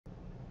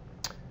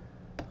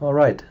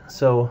Alright,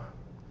 so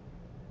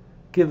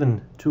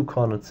given two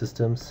coordinate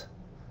systems,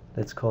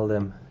 let's call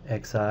them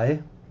xi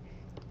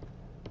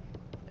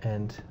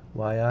and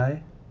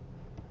yi,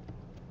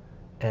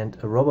 and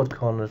a robot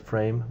coordinate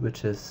frame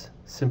which is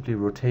simply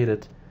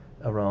rotated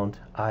around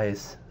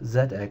i's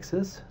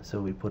z-axis,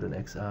 so we put an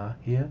xr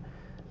here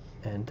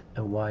and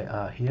a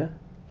yr here.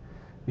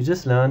 We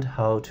just learned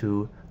how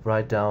to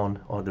write down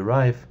or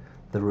derive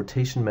the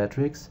rotation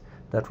matrix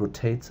that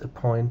rotates a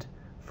point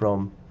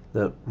from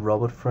the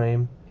robot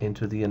frame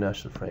into the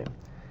inertial frame.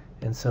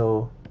 And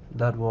so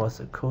that was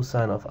a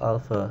cosine of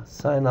alpha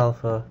sine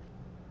alpha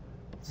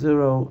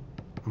 0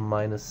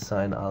 minus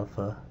sine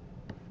alpha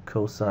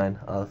cosine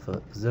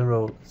alpha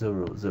 0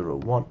 0 0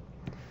 1,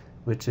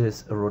 which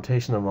is a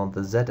rotation around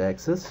the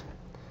z-axis,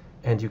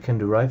 and you can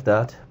derive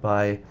that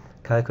by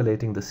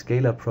calculating the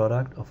scalar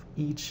product of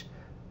each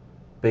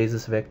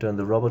basis vector in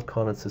the robot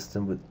coordinate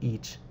system with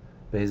each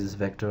basis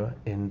vector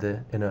in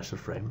the inertial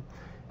frame.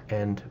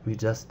 And we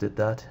just did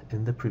that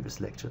in the previous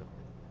lecture.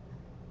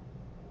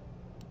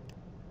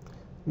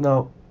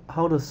 Now,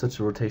 how does such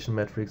a rotation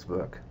matrix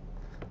work?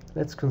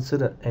 Let's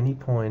consider any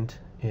point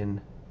in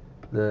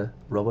the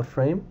robot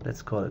frame.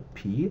 Let's call it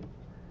P,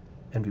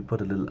 and we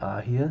put a little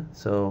r here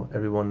so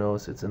everyone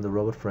knows it's in the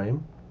robot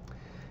frame.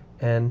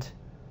 And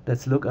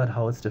let's look at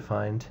how it's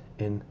defined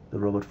in the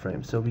robot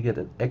frame. So we get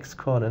an x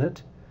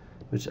coordinate,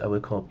 which I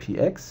will call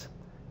px,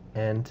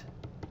 and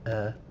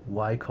a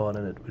y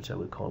coordinate, which I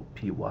will call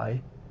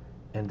py,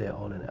 and they're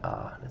all in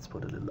r. Let's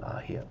put a little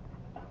r here.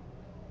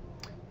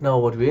 Now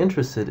what we're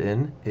interested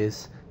in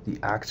is the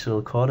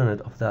actual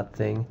coordinate of that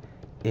thing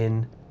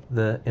in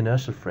the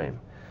inertial frame.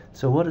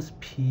 So what is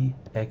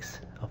px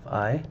of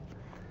I,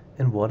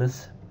 and what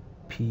is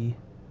py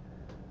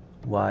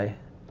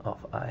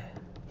of I?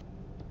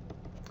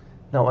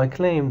 Now I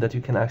claim that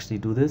you can actually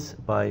do this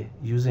by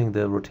using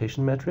the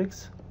rotation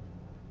matrix,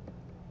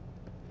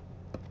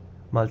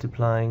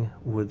 multiplying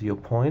with your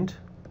point,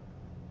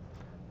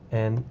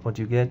 and what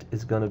you get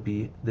is going to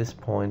be this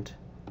point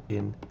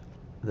in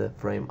the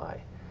frame I.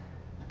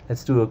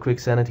 Let's do a quick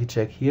sanity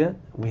check here.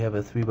 We have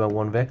a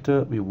 3×1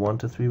 vector, we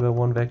want a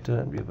 3×1 vector,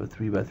 and we have a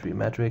 3×3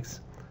 matrix.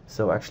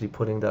 So actually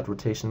putting that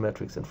rotation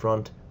matrix in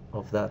front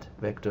of that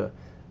vector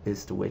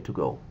is the way to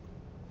go.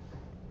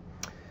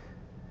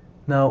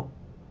 Now,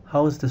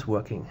 how is this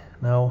working?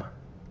 Now,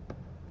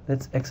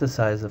 let's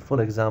exercise a full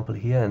example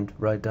here and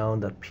write down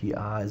that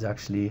PR is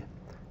actually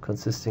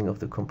consisting of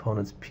the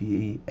components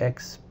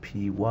px,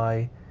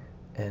 py,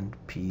 and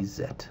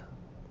pz.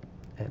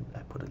 And I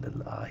put a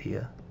little r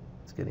here.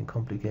 It's getting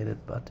complicated,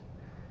 but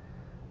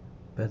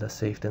better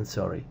safe than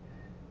sorry.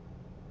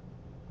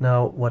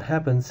 Now what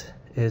happens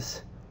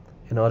is,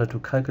 in order to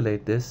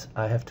calculate this,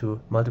 I have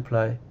to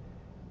multiply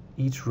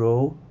each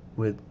row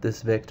with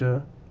this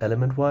vector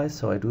element-wise.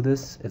 So I do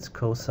this, it's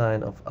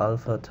cosine of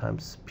alpha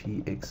times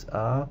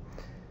pxr,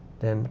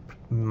 then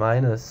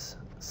minus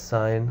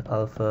sine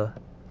alpha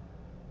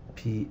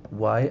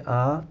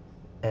pyr,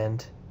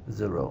 and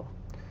 0.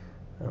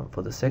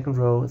 For the second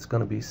row, it's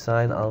going to be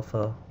sine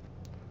alpha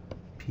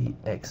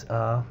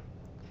pxr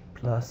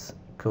plus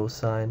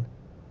cosine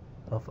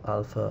of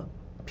alpha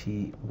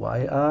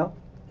pyr,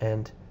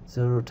 and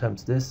 0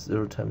 times this,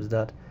 0 times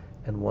that,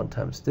 and 1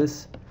 times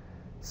this.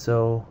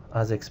 So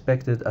as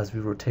expected, as we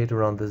rotate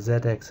around the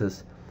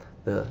z-axis,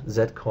 the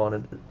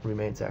z-coordinate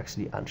remains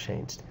actually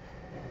unchanged.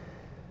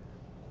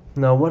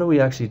 Now what are we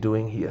actually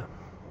doing here?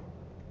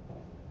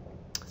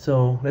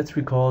 So let's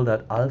recall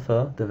that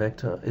alpha, the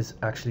vector, is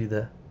actually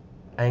the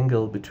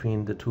angle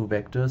between the two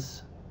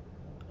vectors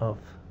of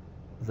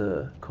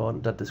the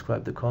that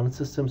describe the coordinate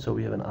system. So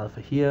we have an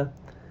alpha here,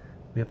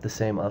 we have the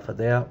same alpha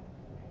there,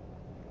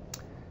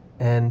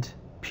 and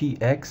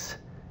px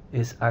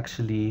is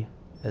actually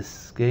a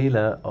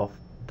scalar of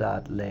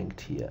that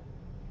length here.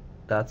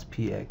 That's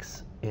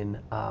px in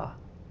r.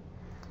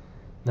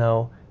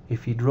 Now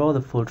if we draw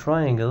the full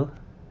triangle,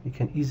 we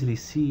can easily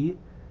see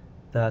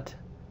that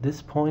this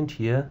point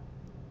here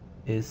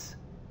is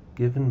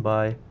given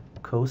by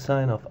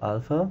cosine of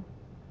alpha,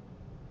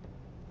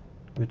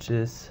 which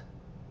is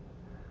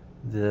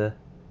the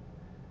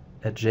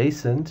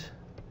adjacent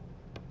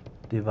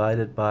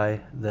divided by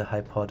the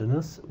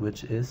hypotenuse,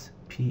 which is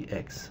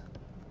px.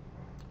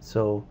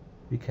 So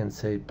we can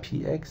say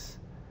px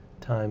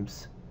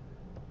times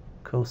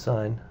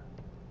cosine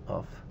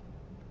of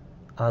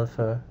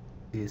alpha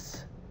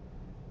is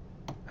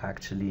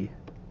actually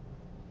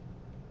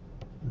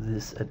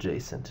this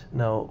adjacent.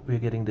 Now we're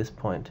getting this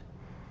point.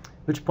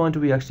 Which point do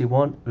we actually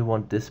want? We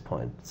want this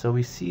point. So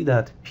we see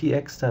that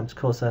px times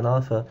cosine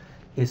alpha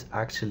is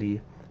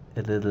actually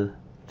a little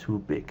too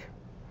big.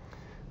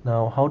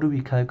 Now how do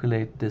we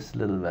calculate this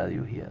little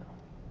value here?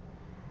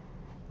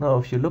 Now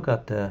if you look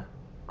at the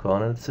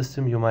coordinate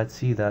system, you might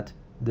see that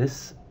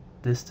this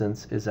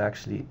distance is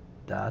actually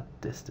that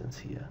distance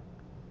here,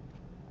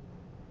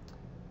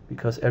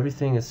 because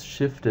everything is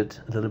shifted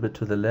a little bit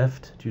to the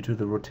left due to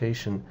the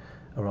rotation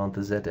around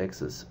the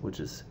z-axis,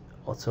 which is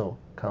also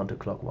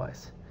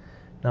counterclockwise.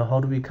 Now how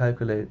do we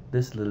calculate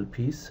this little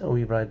piece? So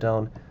we write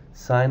down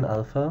sine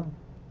alpha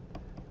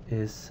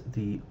is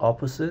the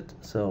opposite,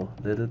 so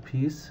little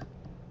piece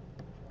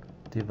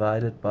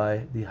divided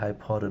by the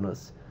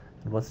hypotenuse.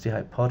 And what's the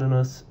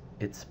hypotenuse?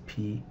 It's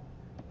py.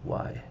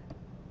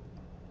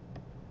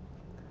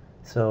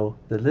 So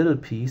the little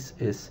piece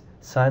is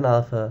sine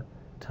alpha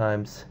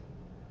times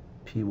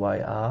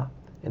pyr,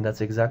 and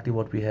that's exactly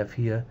what we have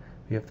here.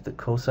 We have the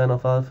cosine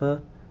of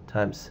alpha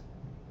times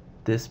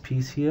this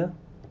piece here,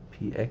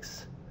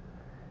 px,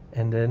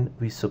 and then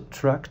we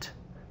subtract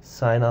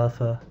sine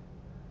alpha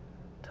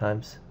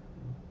times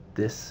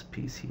this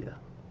piece here.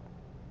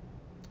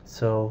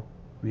 So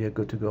we are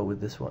good to go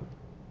with this one.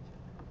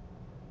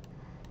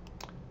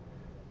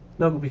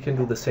 Now we can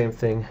do the same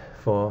thing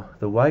for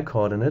the y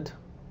coordinate.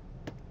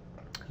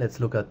 Let's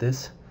look at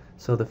this.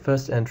 So the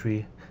first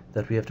entry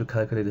that we have to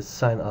calculate is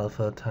sine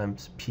alpha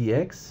times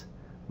px,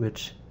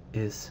 which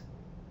is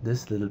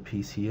this little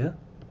piece here.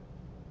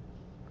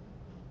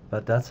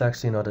 But that's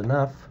actually not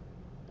enough.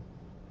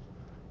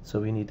 So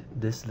we need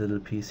this little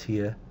piece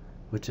here,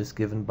 which is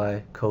given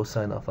by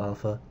cosine of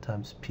alpha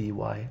times py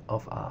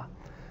of r.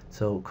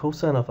 So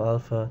cosine of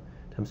alpha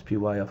times py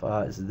of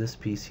r is this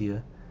piece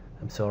here,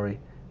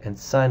 and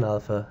sine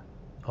alpha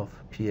of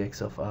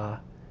px of r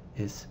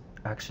is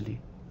actually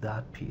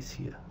that piece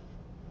here.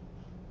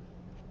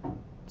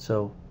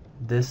 So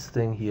this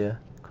thing here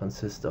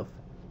consists of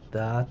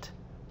that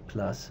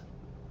plus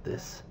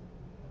this.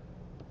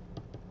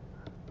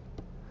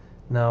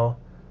 Now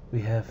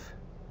we have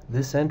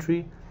this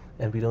entry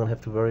and we don't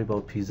have to worry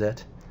about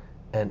pz,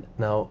 and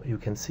now you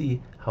can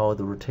see how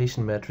the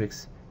rotation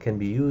matrix can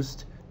be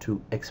used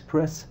to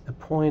express a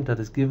point that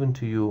is given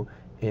to you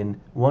in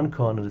one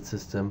coordinate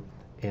system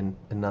in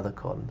another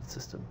coordinate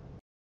system.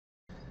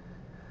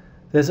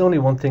 There's only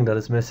one thing that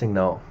is missing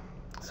now.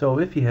 So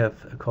if you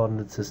have a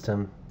coordinate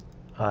system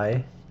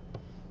I,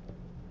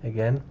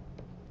 again,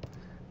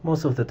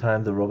 most of the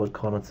time the robot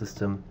coordinate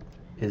system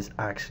is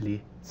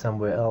actually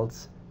somewhere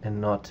else and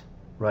not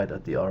right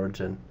at the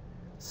origin.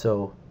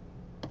 So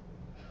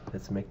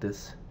let's make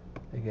this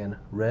again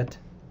red.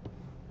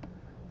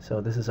 So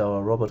this is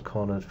our robot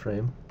coordinate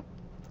frame,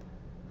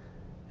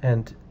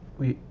 and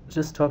we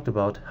just talked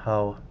about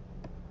how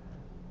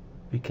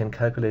we can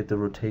calculate the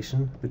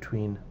rotation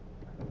between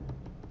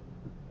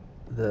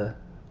the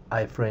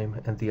I frame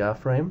and the R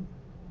frame,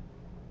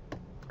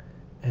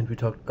 and we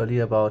talked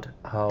earlier about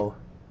how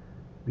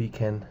we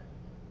can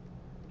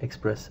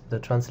express the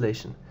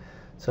translation.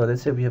 So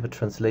let's say we have a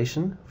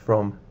translation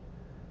from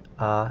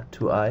R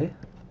to I,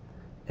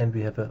 and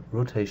we have a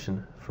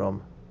rotation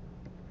from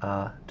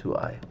R to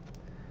I,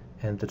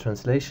 and the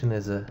translation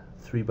is a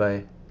 3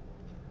 ×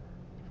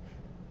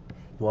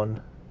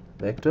 1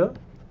 vector,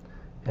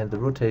 and the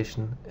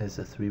rotation is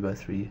a 3 ×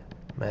 3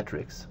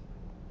 matrix.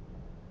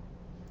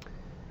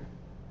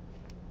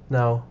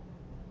 Now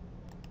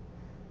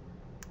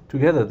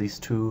together these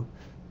two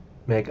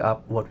make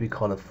up what we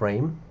call a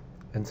frame,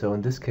 and so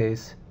in this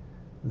case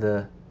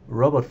the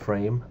robot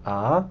frame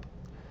R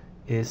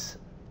is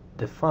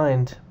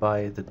defined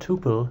by the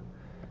tuple,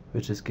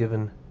 which is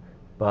given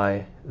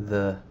by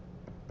the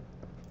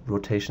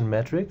rotation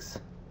matrix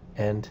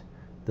and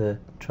the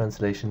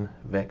translation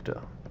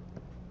vector.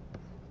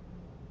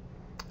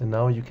 And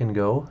now you can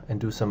go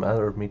and do some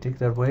other arithmetic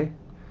that way.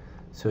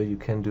 So you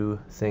can do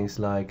things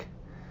like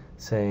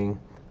saying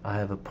I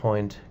have a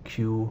point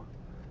Q,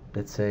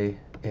 let's say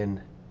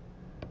in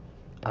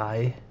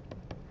I,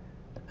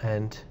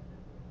 and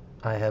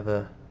I have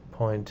a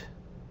point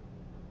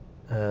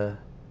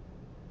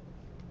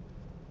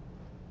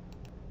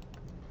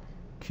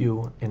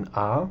Q in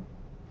R,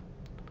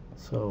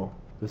 so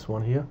this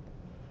one here.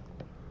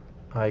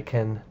 I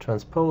can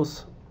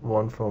transpose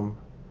one from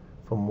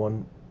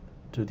one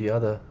to the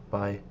other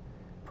by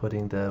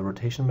putting the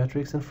rotation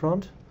matrix in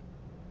front.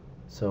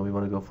 So we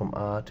want to go from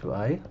R to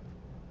I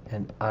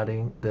and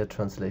adding the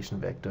translation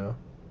vector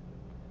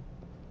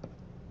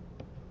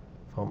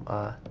from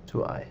R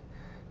to I.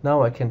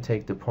 Now I can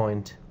take the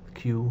point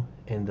Q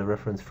in the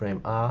reference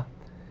frame R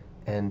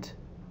and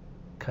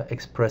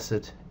express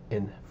it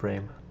in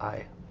frame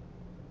I.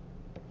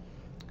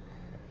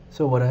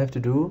 So what I have to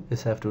do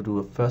is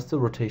first a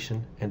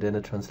rotation and then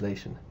a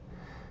translation.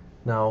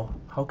 Now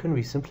how can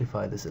we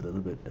simplify this a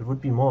little bit? It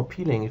would be more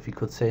appealing if you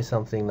could say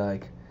something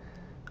like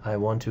I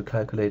want to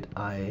calculate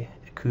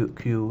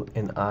Q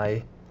in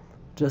I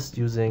just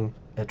using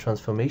a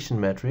transformation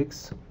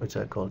matrix, which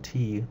I call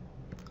T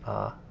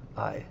R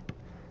I.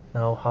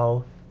 Now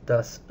how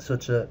does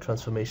such a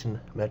transformation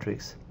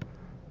matrix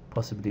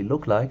possibly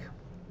look like?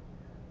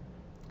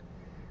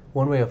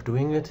 One way of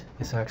doing it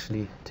is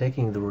actually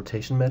taking the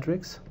rotation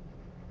matrix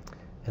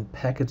and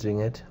packaging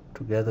it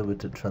together with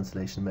the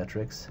translation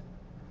matrix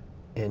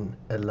in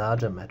a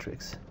larger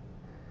matrix.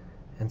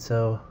 And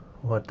so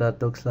what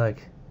that looks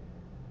like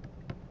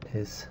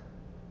is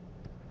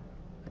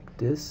like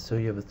this. So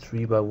you have a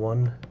 3 ×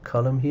 1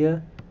 column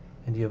here,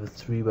 and you have a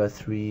 3 ×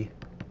 3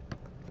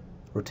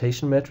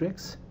 rotation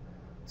matrix.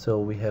 So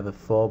we have a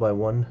 4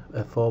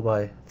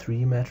 ×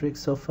 3 matrix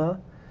so far.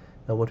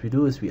 Now what we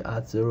do is we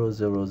add 0,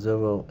 0,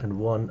 0 and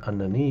 1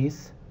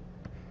 underneath,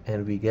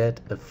 and we get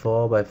a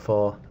 4 by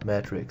 4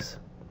 matrix.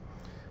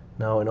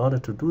 Now in order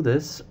to do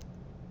this,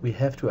 we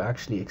have to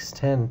actually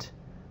extend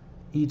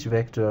each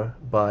vector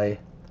by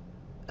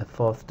a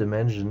fourth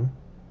dimension,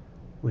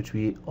 which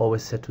we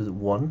always set to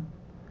 1.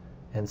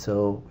 And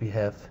so we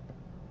have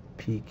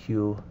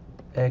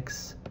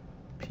PQX,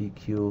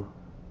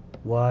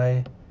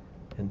 PQY,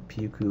 and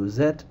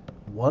PQZ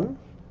 1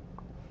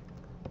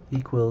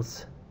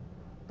 equals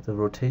the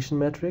rotation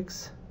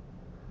matrix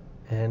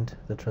and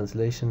the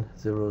translation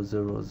 0,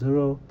 0,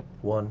 0,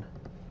 1,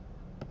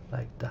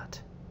 like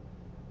that.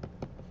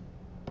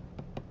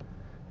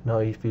 Now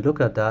if we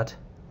look at that,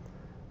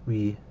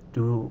 we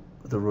do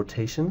the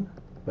rotation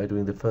by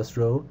doing the first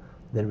row,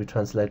 then we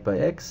translate by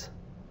X,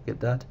 get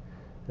that,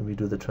 and we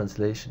do the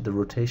translation, the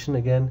rotation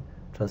again,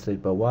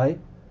 translate by Y,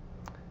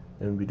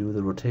 and we do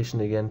the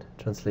rotation again,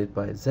 translate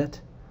by Z,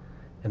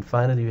 and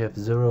finally we have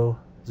 0,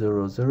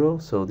 0, 0,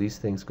 so these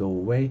things go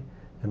away,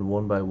 and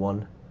 1 by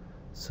 1,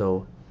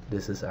 so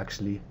this is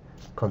actually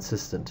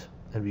consistent,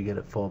 and we get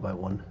a 4 by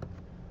 1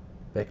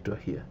 vector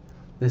here.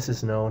 This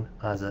is known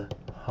as a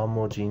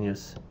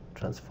homogeneous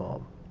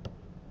transform.